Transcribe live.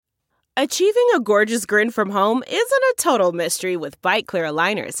Achieving a gorgeous grin from home isn't a total mystery with Byte Clear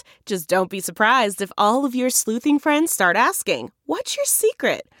aligners. Just don't be surprised if all of your sleuthing friends start asking, "What's your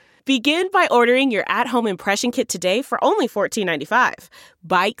secret?" Begin by ordering your at-home impression kit today for only $14.95.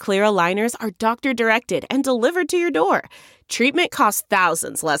 Byte Clear aligners are doctor-directed and delivered to your door. Treatment costs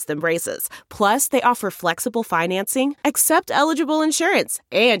thousands less than braces. Plus, they offer flexible financing, accept eligible insurance,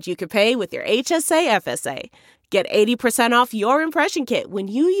 and you can pay with your HSA FSA. Get 80% off your impression kit when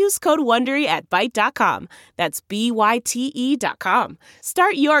you use code WONDERY at Byte.com. That's BYTE.com.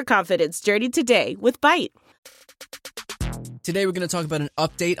 Start your confidence journey today with Byte. Today we're going to talk about an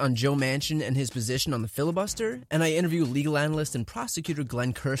update on Joe Manchin and his position on the filibuster, and I interview legal analyst and prosecutor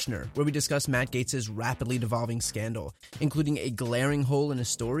Glenn Kirshner, where we discuss Matt Gaetz's rapidly devolving scandal, including a glaring hole in his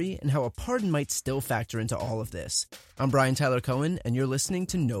story and how a pardon might still factor into all of this. I'm Brian Tyler Cohen, and you're listening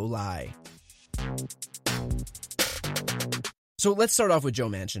to No Lie. So let's start off with Joe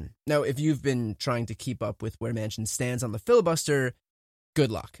Manchin. Now, if you've been trying to keep up with where Manchin stands on the filibuster,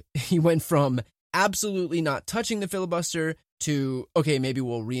 good luck. He went from absolutely not touching the filibuster to, okay, maybe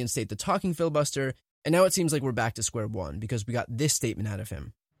we'll reinstate the talking filibuster, and now it seems like we're back to square one because we got this statement out of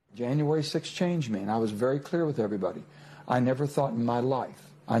him. January 6th changed me, and I was very clear with everybody. I never thought in my life,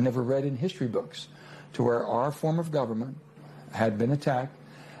 I never read in history books to where our form of government had been attacked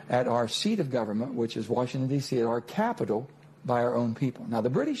at our seat of government, which is Washington, D.C., at our capital, by our own people. Now,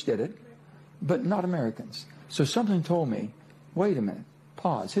 the British did it, but not Americans. So something told me, wait a minute,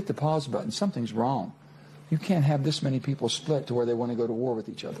 pause, hit the pause button, something's wrong. You can't have this many people split to where they want to go to war with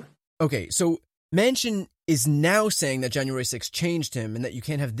each other. Okay, so Manchin is now saying that January 6th changed him and that you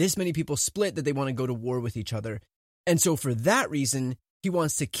can't have this many people split that they want to go to war with each other. And so for that reason, he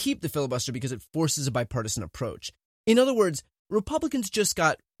wants to keep the filibuster because it forces a bipartisan approach. In other words, Republicans just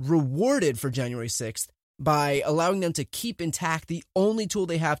got rewarded for January 6th by allowing them to keep intact the only tool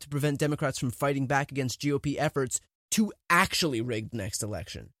they have to prevent Democrats from fighting back against GOP efforts to actually rig the next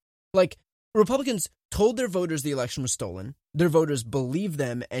election. Like, Republicans told their voters the election was stolen. Their voters believed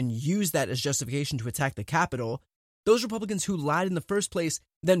them and used that as justification to attack the Capitol. Those Republicans who lied in the first place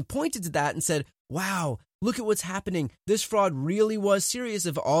then pointed to that and said, wow, look at what's happening. This fraud really was serious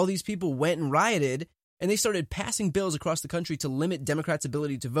if all these people went and rioted. And they started passing bills across the country to limit Democrats'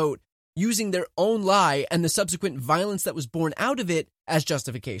 ability to vote, using their own lie and the subsequent violence that was born out of it as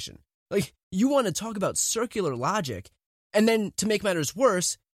justification. Like, you want to talk about circular logic. And then, to make matters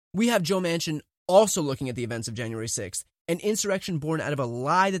worse, we have Joe Manchin also looking at the events of January 6th, an insurrection born out of a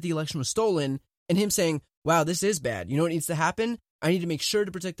lie that the election was stolen, and him saying, wow, this is bad. You know what needs to happen? I need to make sure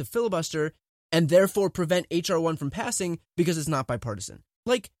to protect the filibuster and therefore prevent H.R. 1 from passing because it's not bipartisan.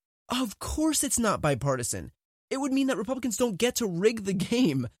 Like, of course it's not bipartisan. It would mean that Republicans don't get to rig the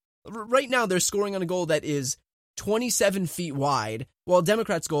game. Right now, they're scoring on a goal that is 27 feet wide, while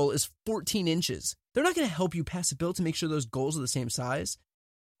Democrats' goal is 14 inches. They're not going to help you pass a bill to make sure those goals are the same size.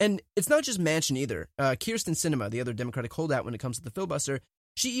 And it's not just Manchin either. Kyrsten Sinema, the other Democratic holdout when it comes to the filibuster,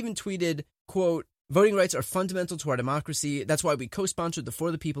 she even tweeted, quote, voting rights are fundamental to our democracy. That's why we co-sponsored the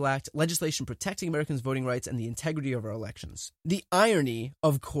For the People Act, legislation protecting Americans' voting rights and the integrity of our elections. The irony,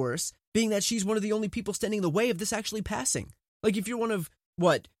 of course, being that she's one of the only people standing in the way of this actually passing. Like, if you're one of,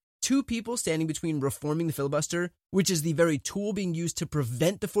 two people standing between reforming the filibuster, which is the very tool being used to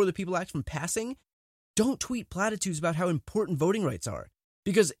prevent the For the People Act from passing, don't tweet platitudes about how important voting rights are.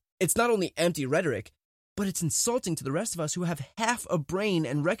 Because it's not only empty rhetoric, but it's insulting to the rest of us who have half a brain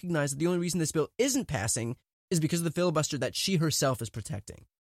and recognize that the only reason this bill isn't passing is because of the filibuster that she herself is protecting.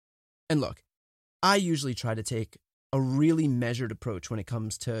 And look, I usually try to take a really measured approach when it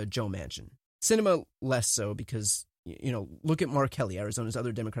comes to Joe Manchin. Sinema less so because, look at Mark Kelly, Arizona's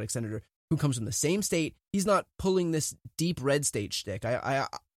other Democratic senator, who comes from the same state. He's not pulling this deep red state shtick. I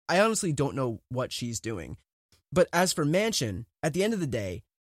honestly don't know what she's doing. But as for Manchin, at the end of the day,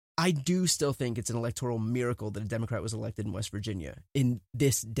 I do still think it's an electoral miracle that a Democrat was elected in West Virginia in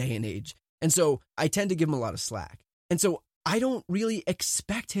this day and age. And so I tend to give him a lot of slack. And so I don't really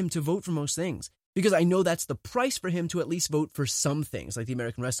expect him to vote for most things because I know that's the price for him to at least vote for some things, like the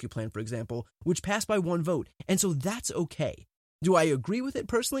American Rescue Plan, for example, which passed by one vote. And so that's okay. Do I agree with it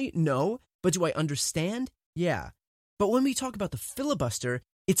personally? No. But do I understand? Yeah. But when we talk about the filibuster,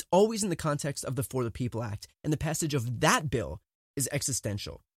 it's always in the context of the For the People Act, and the passage of that bill is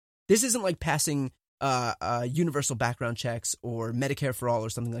existential. This isn't like passing universal background checks or Medicare for all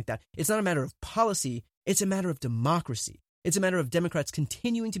or something like that. It's not a matter of policy. It's a matter of democracy. It's a matter of Democrats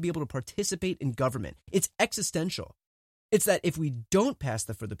continuing to be able to participate in government. It's existential. It's that if we don't pass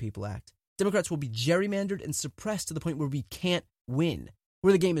the For the People Act, Democrats will be gerrymandered and suppressed to the point where we can't win,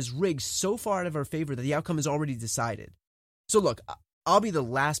 where the game is rigged so far out of our favor that the outcome is already decided. So look, I'll be the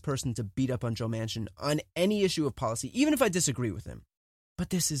last person to beat up on Joe Manchin on any issue of policy, even if I disagree with him.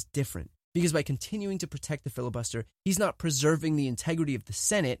 But this is different, because by continuing to protect the filibuster, he's not preserving the integrity of the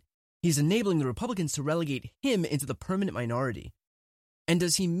Senate, he's enabling the Republicans to relegate him into the permanent minority. And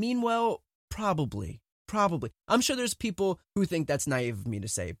does he mean well? Probably. I'm sure there's people who think that's naive of me to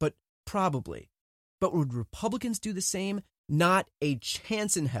say, but probably. But would Republicans do the same? Not a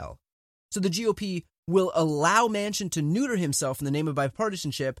chance in hell. So the GOP will allow Manchin to neuter himself in the name of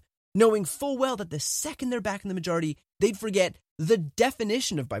bipartisanship, knowing full well that the second they're back in the majority, they'd forget the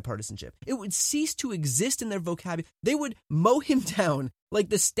definition of bipartisanship. It would cease to exist in their vocabulary. They would mow him down like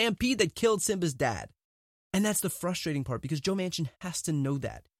the stampede that killed Simba's dad. And that's the frustrating part, because Joe Manchin has to know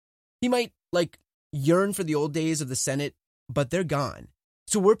that. He might, yearn for the old days of the Senate, but they're gone.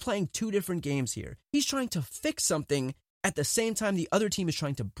 So we're playing two different games here. He's trying to fix something at the same time the other team is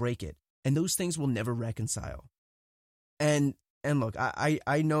trying to break it. And those things will never reconcile. And look,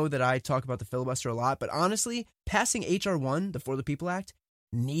 I know that I talk about the filibuster a lot, but honestly, passing H.R. 1, the For the People Act,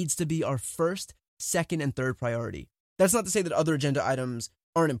 needs to be our first, second, and third priority. That's not to say that other agenda items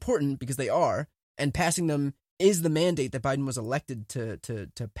aren't important, because they are, and passing them is the mandate that Biden was elected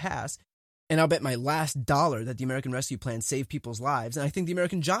to pass. And I'll bet my last dollar that the American Rescue Plan saved people's lives. And I think the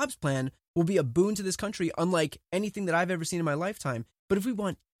American Jobs Plan will be a boon to this country, unlike anything that I've ever seen in my lifetime. But if we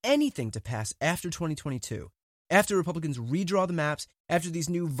want anything to pass after 2022, after Republicans redraw the maps, after these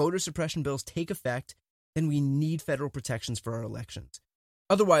new voter suppression bills take effect, then we need federal protections for our elections.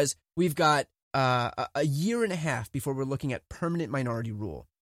 Otherwise, we've got a year and a half before we're looking at permanent minority rule.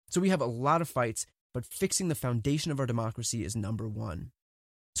 So we have a lot of fights, but fixing the foundation of our democracy is number one.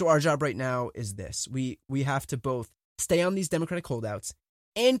 So our job right now is this. We have to both stay on these Democratic holdouts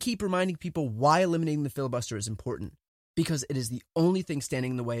and keep reminding people why eliminating the filibuster is important, because it is the only thing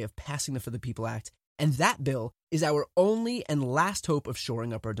standing in the way of passing the For the People Act, and that bill is our only and last hope of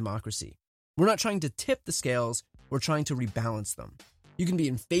shoring up our democracy. We're not trying to tip the scales, we're trying to rebalance them. You can be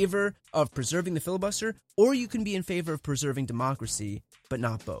in favor of preserving the filibuster, or you can be in favor of preserving democracy, but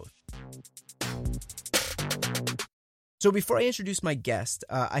not both. So before I introduce my guest,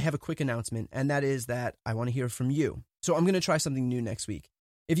 I have a quick announcement, and that is that I want to hear from you. So I'm going to try something new next week.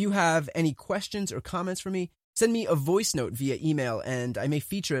 If you have any questions or comments for me, send me a voice note via email, and I may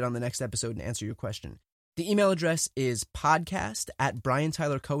feature it on the next episode and answer your question. The email address is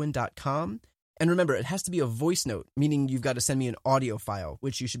podcast@briantylercohen.com. And remember, it has to be a voice note, meaning you've got to send me an audio file,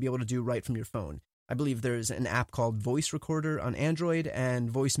 which you should be able to do right from your phone. I believe there's an app called Voice Recorder on Android and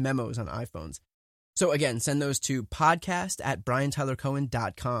Voice Memos on iPhones. So again, send those to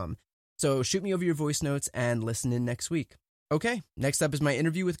podcast@briantylercohen.com. So shoot me over your voice notes and listen in next week. Okay, next up is my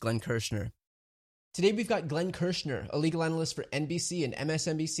interview with Glenn Kirschner. Today we've got Glenn Kirschner, a legal analyst for NBC and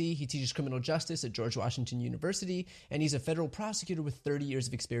MSNBC. He teaches criminal justice at George Washington University, and he's a federal prosecutor with 30 years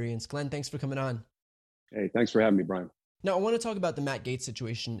of experience. Glenn, thanks for coming on. Hey, thanks for having me, Brian. Now, I want to talk about the Matt Gaetz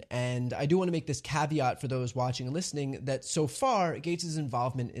situation, and I do want to make this caveat for those watching and listening that so far, Gaetz'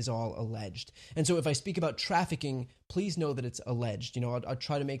 involvement is all alleged. And so if I speak about trafficking, please know that it's alleged. You know, I'll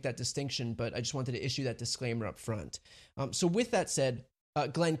try to make that distinction, but I just wanted to issue that disclaimer up front. So with that said,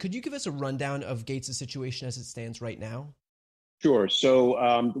 Glenn, could you give us a rundown of Gaetz' situation as it stands right now? Sure.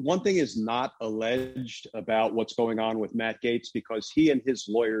 So one thing is not alleged about what's going on with Matt Gaetz, because he and his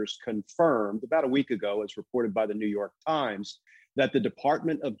lawyers confirmed about a week ago, as reported by the New York Times, that the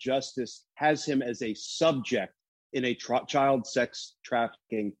Department of Justice has him as a subject in a child sex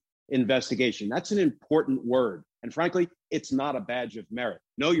trafficking investigation. That's an important word. And frankly, it's not a badge of merit.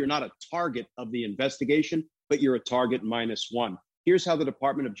 No, you're not a target of the investigation, but you're a target -1. Here's how the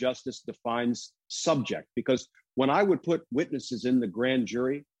Department of Justice defines subject, because when I would put witnesses in the grand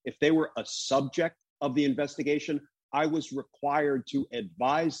jury, if they were a subject of the investigation, I was required to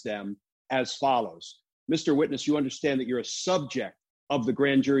advise them as follows. Mr. Witness, you understand that you're a subject of the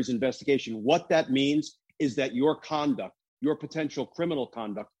grand jury's investigation. What that means is that your conduct, your potential criminal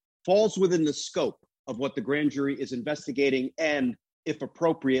conduct, falls within the scope of what the grand jury is investigating, and if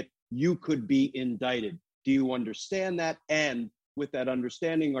appropriate, you could be indicted. Do you understand that? And with that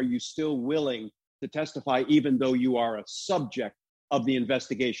understanding, are you still willing to testify even though you are a subject of the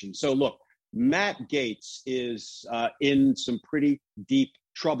investigation? So look, Matt Gaetz is in some pretty deep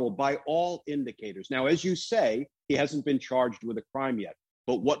trouble by all indicators. Now, as you say, he hasn't been charged with a crime yet.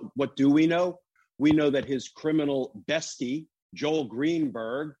 But what do we know? We know that his criminal bestie, Joel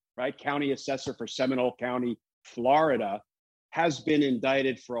Greenberg, right, county assessor for Seminole County, Florida, has been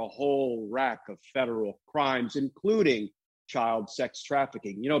indicted for a whole rack of federal crimes, including child sex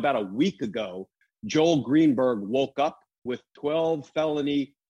trafficking. You know, about a week ago, Joel Greenberg woke up with 12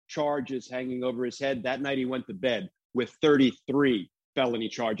 felony charges hanging over his head. That night he went to bed. with 33 felony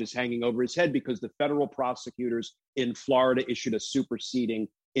charges hanging over his head because the federal prosecutors in Florida issued a superseding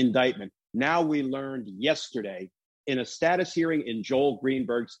indictment. Now we learned yesterday in a status hearing in Joel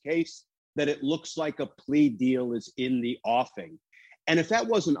Greenberg's case that it looks like a plea deal is in the offing. And if that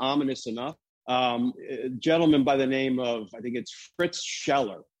wasn't ominous enough, a gentleman by the name of, I think it's Fritz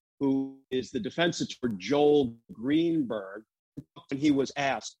Scheller, who is the defense attorney for Joel Greenberg, when he was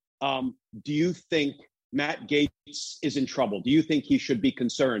asked, do you think Matt Gaetz is in trouble? Do you think he should be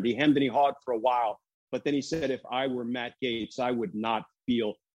concerned? He hemmed and he hawed for a while, but then he said, if I were Matt Gaetz, I would not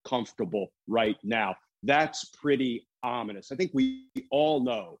feel comfortable right now. That's pretty ominous. I think we all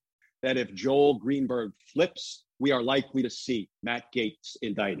know that if Joel Greenberg flips, we are likely to see Matt Gaetz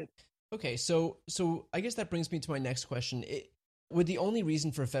indicted. Okay, so I guess that brings me to my next question. Would the only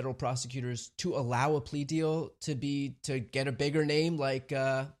reason for federal prosecutors to allow a plea deal to be to get a bigger name like,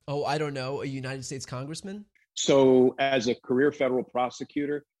 I don't know, a United States congressman? So as a career federal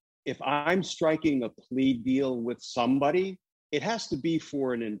prosecutor, if I'm striking a plea deal with somebody, it has to be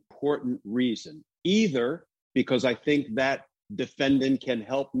for an important reason, either because I think that defendant can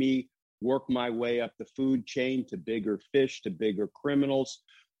help me work my way up the food chain to bigger fish, to bigger criminals,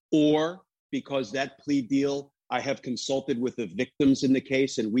 or because that plea deal, I have consulted with the victims in the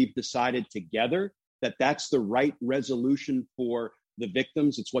case and we've decided together that that's the right resolution for the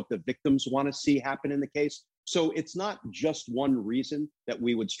victims. It's what the victims want to see happen in the case. So it's not just one reason that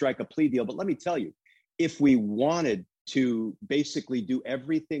we would strike a plea deal. But let me tell you, if we wanted to basically do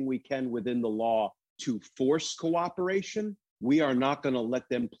everything we can within the law to force cooperation, we are not going to let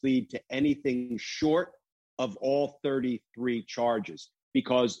them plead to anything short of all 33 charges.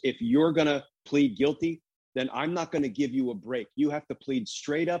 Because if you're going to plead guilty, then I'm not going to give you a break. You have to plead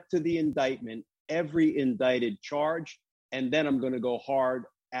straight up to the indictment, every indicted charge, and then I'm going to go hard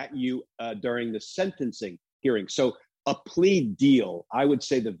at you during the sentencing hearing. So a plea deal, I would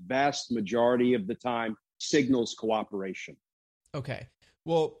say the vast majority of the time, signals cooperation. Okay.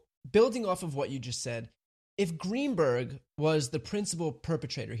 Well, building off of what you just said, if Greenberg was the principal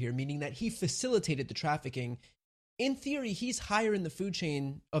perpetrator here, meaning that he facilitated the trafficking, in theory, he's higher in the food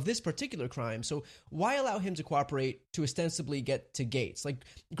chain of this particular crime. So why allow him to cooperate to ostensibly get to Gaetz? Like,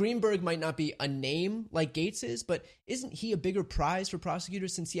 Greenberg might not be a name like Gaetz is, but isn't he a bigger prize for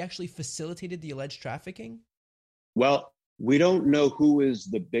prosecutors since he actually facilitated the alleged trafficking? Well, we don't know who is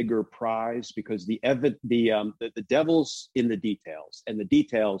the bigger prize because the devil's in the details, and the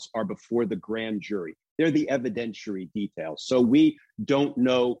details are before the grand jury. They're the evidentiary details. So we don't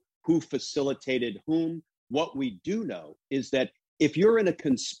know who facilitated whom. What we do know is that if you're in a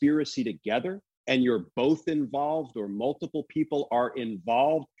conspiracy together and you're both involved or multiple people are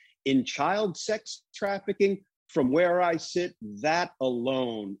involved in child sex trafficking, from where I sit, that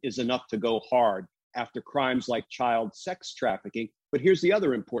alone is enough to go hard after crimes like child sex trafficking. But here's the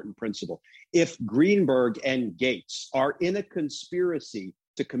other important principle. If Greenberg and Gaetz are in a conspiracy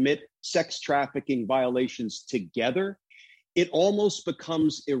to commit sex trafficking violations together, it almost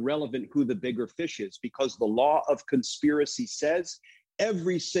becomes irrelevant who the bigger fish is, because the law of conspiracy says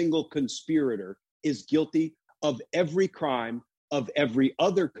every single conspirator is guilty of every crime of every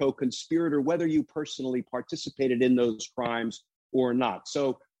other co-conspirator, whether you personally participated in those crimes or not.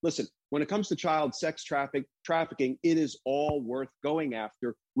 So listen, when it comes to child sex trafficking, it is all worth going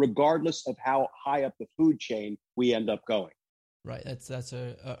after, regardless of how high up the food chain we end up going. Right. That's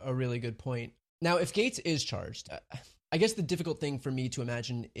a really good point. Now, if Gaetz is charged, I guess the difficult thing for me to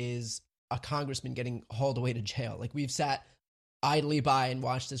imagine is a congressman getting hauled away to jail. Like, we've sat idly by and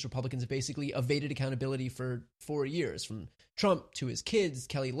watched as Republicans have basically evaded accountability for 4 years, from Trump to his kids,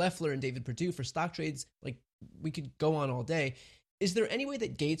 Kelly Loeffler and David Perdue for stock trades. Like, we could go on all day. Is there any way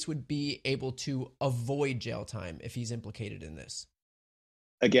that Gaetz would be able to avoid jail time if he's implicated in this?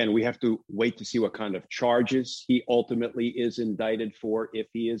 Again, we have to wait to see what kind of charges he ultimately is indicted for. If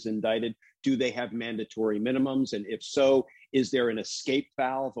he is indicted, do they have mandatory minimums? And if so, is there an escape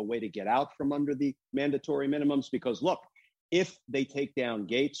valve, a way to get out from under the mandatory minimums? Because look, if they take down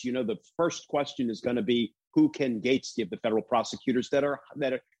Gaetz, the first question is going to be, who can Gaetz give the federal prosecutors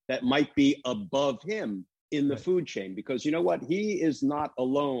that might be above him in the food chain? Because you know what? He is not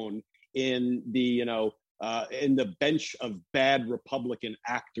alone in the bench of bad Republican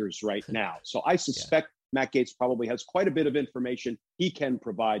actors right now. So I suspect Matt Gaetz probably has quite a bit of information he can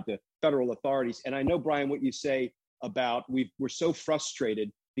provide to federal authorities. And I know, Brian, what you say about we're so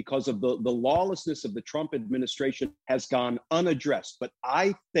frustrated because of the lawlessness of the Trump administration has gone unaddressed. But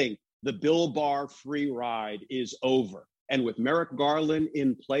I think the Bill Barr free ride is over. And with Merrick Garland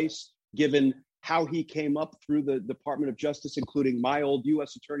in place, given how he came up through the Department of Justice, including my old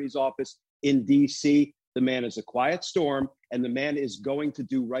U.S. Attorney's office in D.C., The man is a quiet storm, and the man is going to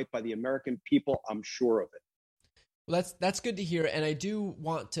do right by the American people. I'm sure of it. Well, that's good to hear, and I do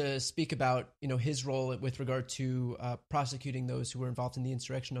want to speak about his role with regard to prosecuting those who were involved in the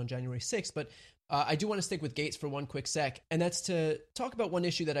insurrection on January 6th. But I do want to stick with Gates for one quick sec, and that's to talk about one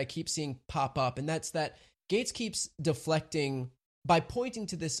issue that I keep seeing pop up, and that's that Gates keeps deflecting by pointing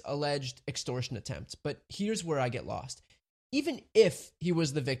to this alleged extortion attempt. But here's where I get lost. Even if he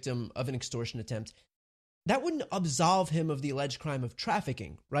was the victim of an extortion attempt, that wouldn't absolve him of the alleged crime of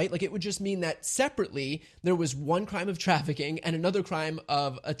trafficking, right? Like, it would just mean that separately there was one crime of trafficking and another crime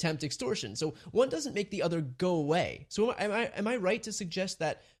of attempt extortion. So one doesn't make the other go away. So am I right to suggest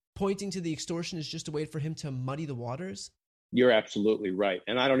that pointing to the extortion is just a way for him to muddy the waters? You're absolutely right.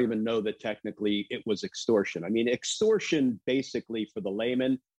 And I don't even know that technically it was extortion. I mean, extortion basically for the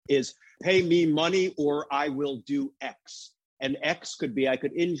layman is pay me money or I will do X. And X could be, I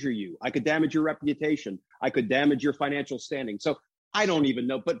could injure you. I could damage your reputation. I could damage your financial standing. So I don't even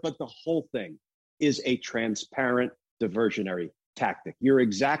know. But the whole thing is a transparent diversionary tactic. You're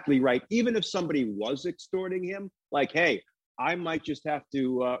exactly right. Even if somebody was extorting him, like, hey, I might just have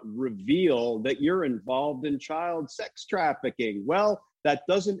to reveal that you're involved in child sex trafficking. Well, that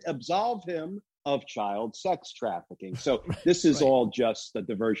doesn't absolve him of child sex trafficking. So this is all just a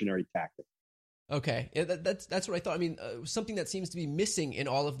diversionary tactic. Okay, yeah, that's what I thought. I mean, something that seems to be missing in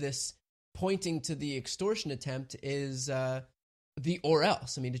all of this pointing to the extortion attempt is the or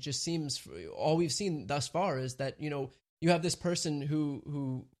else. I mean, it just seems all we've seen thus far is that, you have this person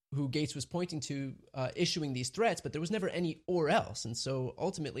who Gates was pointing to issuing these threats, but there was never any or else. And so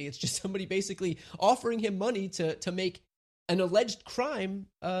ultimately it's just somebody basically offering him money to make an alleged crime,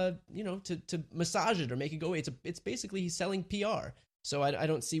 to massage it or make it go away. It's basically he's selling PR. So I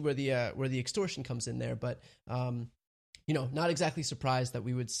don't see where the extortion comes in there, but not exactly surprised that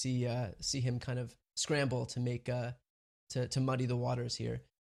we would see him kind of scramble to make to muddy the waters here.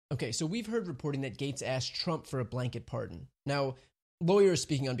 Okay, so we've heard reporting that Gates asked Trump for a blanket pardon. Now, lawyers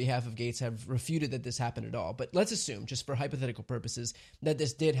speaking on behalf of Gates have refuted that this happened at all, but let's assume, just for hypothetical purposes, that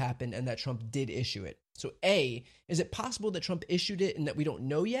this did happen and that Trump did issue it. So A, is it possible that Trump issued it and that we don't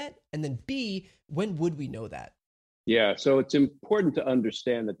know yet? And then B, when would we know that? Yeah, so it's important to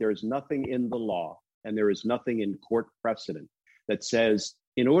understand that there is nothing in the law and there is nothing in court precedent that says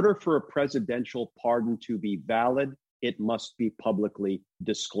in order for a presidential pardon to be valid, it must be publicly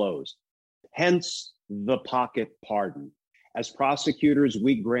disclosed. Hence the pocket pardon. As prosecutors,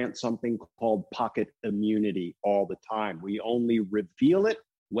 we grant something called pocket immunity all the time. We only reveal it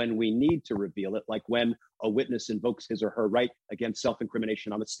when we need to reveal it, like when a witness invokes his or her right against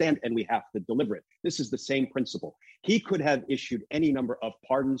self-incrimination on the stand and we have to deliver it. This is the same principle. He could have issued any number of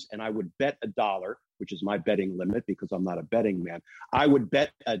pardons, and I would bet $1, which is my betting limit because I'm not a betting man. I would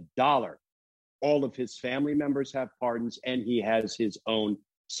bet $1 all of his family members have pardons and he has his own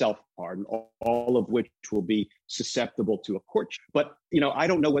self-pardon, all of which will be susceptible to a court. But, I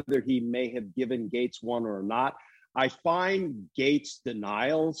don't know whether he may have given Gates one or not. I find Gates'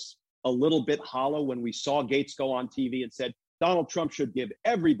 denials a little bit hollow. When we saw Gates go on TV and said, Donald Trump should give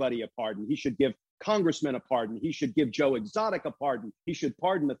everybody a pardon. He should give congressmen a pardon. He should give Joe Exotic a pardon. He should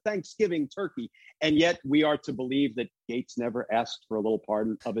pardon the Thanksgiving turkey. And yet we are to believe that Gates never asked for a little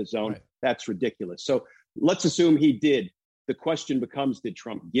pardon of his own. Right. That's ridiculous. So let's assume he did. The question becomes, did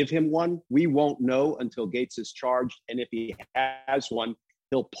Trump give him one? We won't know until Gates is charged. And if he has one,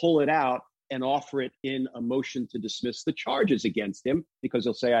 he'll pull it out and offer it in a motion to dismiss the charges against him because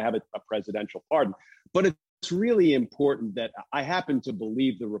he'll say, I have a presidential pardon. But it's really important that I happen to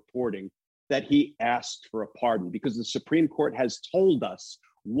believe the reporting that he asked for a pardon because the Supreme Court has told us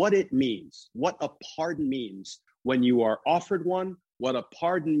what it means, what a pardon means when you are offered one, what a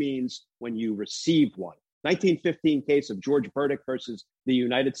pardon means when you receive one. 1915 case of George Burdick versus the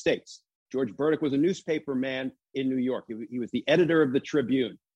United States. George Burdick was a newspaper man in New York. He was the editor of the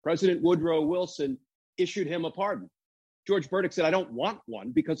Tribune. President Woodrow Wilson issued him a pardon. George Burdick said, I don't want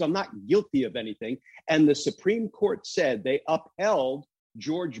one because I'm not guilty of anything. And the Supreme Court said they upheld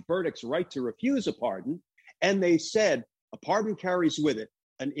George Burdick's right to refuse a pardon. And they said a pardon carries with it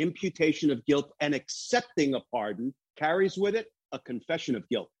an imputation of guilt, and accepting a pardon carries with it a confession of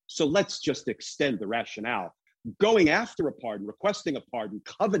guilt. So let's just extend the rationale. Going after a pardon, requesting a pardon,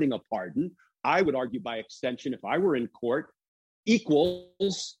 coveting a pardon, I would argue by extension, if I were in court,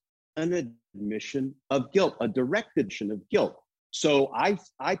 equals an admission of guilt, a direct admission of guilt. So I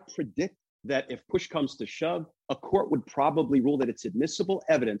predict that if push comes to shove, a court would probably rule that it's admissible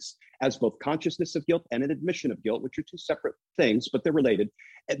evidence as both consciousness of guilt and an admission of guilt, which are two separate things, but they're related.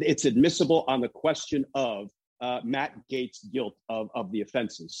 It's admissible on the question of Matt Gaetz' guilt of the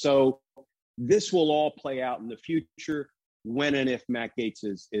offenses. So This will all play out in the future when and if Matt Gaetz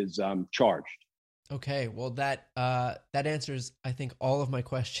is charged. Okay, well that answers, I think, all of my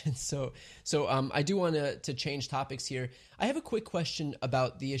questions. So I do want to change topics here. I have a quick question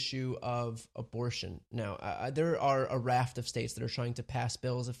about the issue of abortion. Now, there are a raft of states that are trying to pass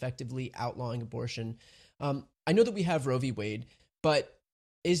bills effectively outlawing abortion. I know that we have Roe v. Wade, but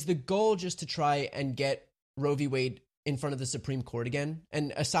is the goal just to try and get Roe v. Wade in front of the Supreme Court again?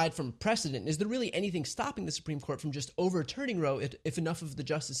 And aside from precedent, is there really anything stopping the Supreme Court from just overturning Roe if enough of the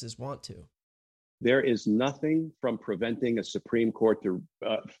justices want to? There is nothing from preventing a Supreme Court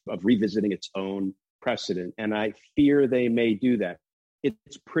of revisiting its own precedent, and I fear they may do that.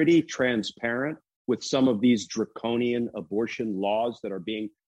 It's pretty transparent with some of these draconian abortion laws that are being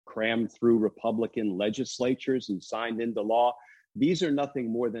crammed through Republican legislatures and signed into law. These are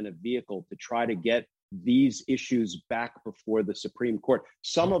nothing more than a vehicle to try to get these issues back before the Supreme Court.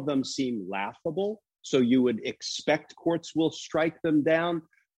 Some of them seem laughable, so you would expect courts will strike them down.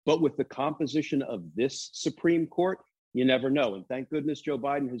 But with the composition of this Supreme Court, you never know. And thank goodness Joe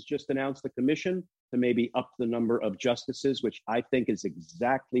Biden has just announced the commission to maybe up the number of justices, which I think is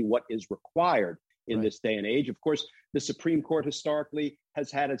exactly what is required in this day and age. Of course, the Supreme Court historically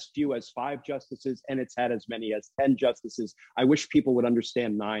has had as few as 5 justices, and it's had as many as 10 justices. I wish people would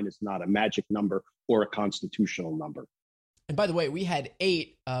understand 9 is not a magic number or a constitutional number. And by the way, we had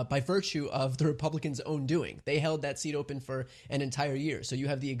 8 by virtue of the Republicans' own doing. They held that seat open for an entire year. So you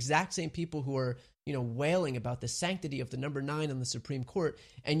have the exact same people who are, wailing about the sanctity of the number 9 on the Supreme Court,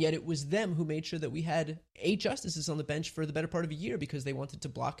 and yet it was them who made sure that we had 8 justices on the bench for the better part of a year because they wanted to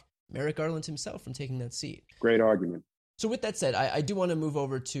block Merrick Garland himself from taking that seat. Great argument. So with that said, I do want to move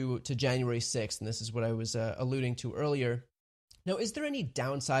over to January 6th, and this is what I was alluding to earlier. Now, is there any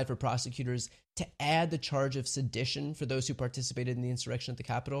downside for prosecutors to add the charge of sedition for those who participated in the insurrection at the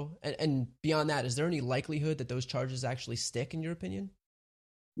Capitol? And beyond that, is there any likelihood that those charges actually stick, in your opinion?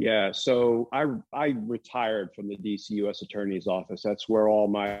 Yeah, so I retired from the D.C. U.S. Attorney's Office. That's where all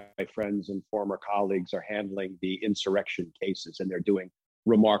my friends and former colleagues are handling the insurrection cases, and they're doing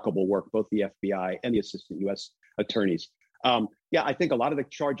remarkable work, both the FBI and the assistant U.S. attorneys. I think a lot of the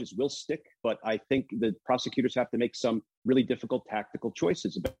charges will stick, but I think the prosecutors have to make some really difficult tactical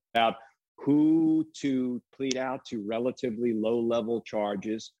choices about who to plead out to relatively low-level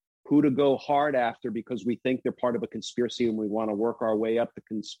charges, who to go hard after because we think they're part of a conspiracy and we want to work our way up the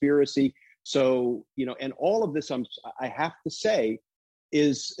conspiracy. So, and all of this, I have to say,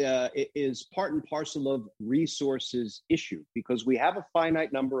 is part and parcel of resources issue because we have a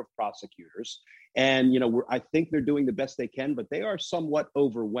finite number of prosecutors. And, I think they're doing the best they can, but they are somewhat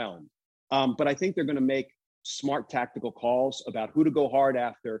overwhelmed. But I think they're going to make smart tactical calls about who to go hard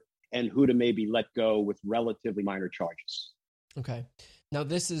after and who to maybe let go with relatively minor charges. Okay. Now,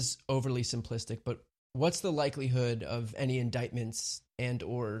 this is overly simplistic, but what's the likelihood of any indictments and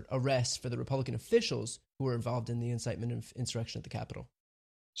or arrests for the Republican officials who were involved in the incitement of insurrection at the Capitol?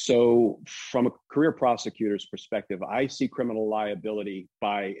 So from a career prosecutor's perspective, I see criminal liability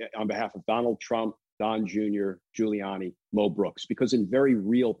on behalf of Donald Trump, Don Jr., Giuliani, Mo Brooks, because in very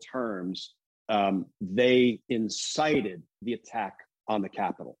real terms, they incited the attack on the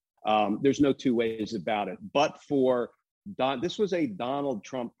Capitol. There's no two ways about it. But for this was a Donald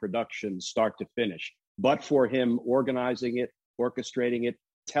Trump production start to finish, but for him organizing it, orchestrating it,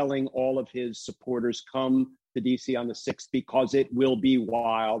 telling all of his supporters, come to DC on the 6th because it will be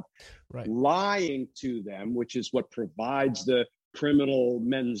wild, right. Lying to them, which is what provides the criminal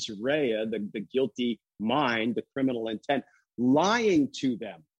mens rea, the guilty mind, the criminal intent, lying to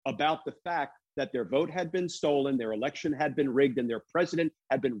them about the fact that their vote had been stolen, their election had been rigged, and their president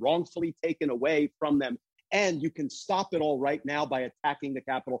had been wrongfully taken away from them. And you can stop it all right now by attacking the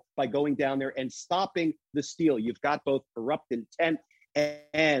Capitol, by going down there and stopping the steal. You've got both corrupt intent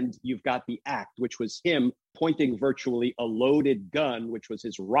and you've got the act, which was him pointing virtually a loaded gun, which was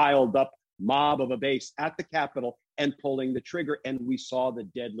his riled up mob of a base at the Capitol and pulling the trigger. And we saw the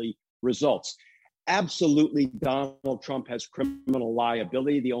deadly results. Absolutely, Donald Trump has criminal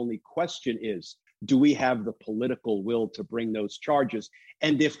liability. The only question is, do we have the political will to bring those charges?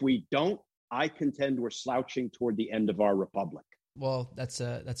 And if we don't, I contend we're slouching toward the end of our republic. Well, that's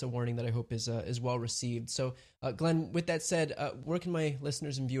a warning that I hope is well received. So, Glenn, with that said, where can my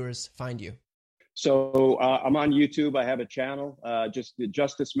listeners and viewers find you? So I'm on YouTube. I have a channel, just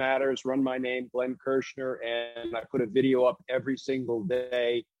Justice Matters. Run my name, Glenn Kirshner, and I put a video up every single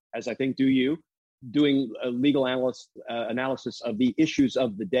day, as I think do you, doing a legal analysis of the issues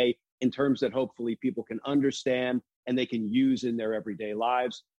of the day in terms that hopefully people can understand and they can use in their everyday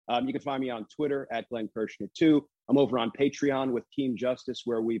lives. You can find me on Twitter at Glenn Kirshner2. I'm over on Patreon with Team Justice,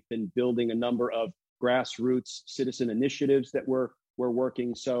 where we've been building a number of grassroots citizen initiatives that we're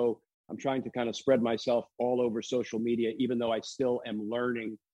working. So I'm trying to kind of spread myself all over social media, even though I still am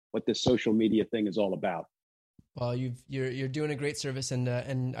learning what this social media thing is all about. Well, you're doing a great service,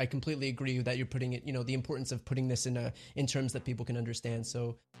 and I completely agree that you're putting it, the importance of putting this in terms that people can understand.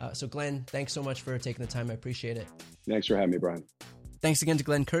 So Glenn, thanks so much for taking the time. I appreciate it. Thanks for having me, Brian. Thanks again to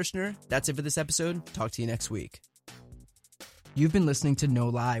Glenn Kirshner. That's it for this episode. Talk to you next week. You've been listening to No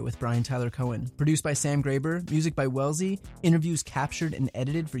Lie with Brian Tyler Cohen, produced by Sam Graber, music by Wellesley, interviews captured and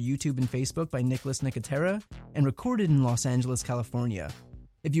edited for YouTube and Facebook by Nicholas Nicotera, and recorded in Los Angeles, California.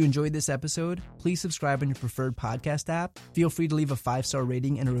 If you enjoyed this episode, please subscribe on your preferred podcast app, feel free to leave a 5-star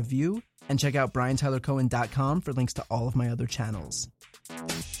rating and a review, and check out BrianTylerCohen.com for links to all of my other channels.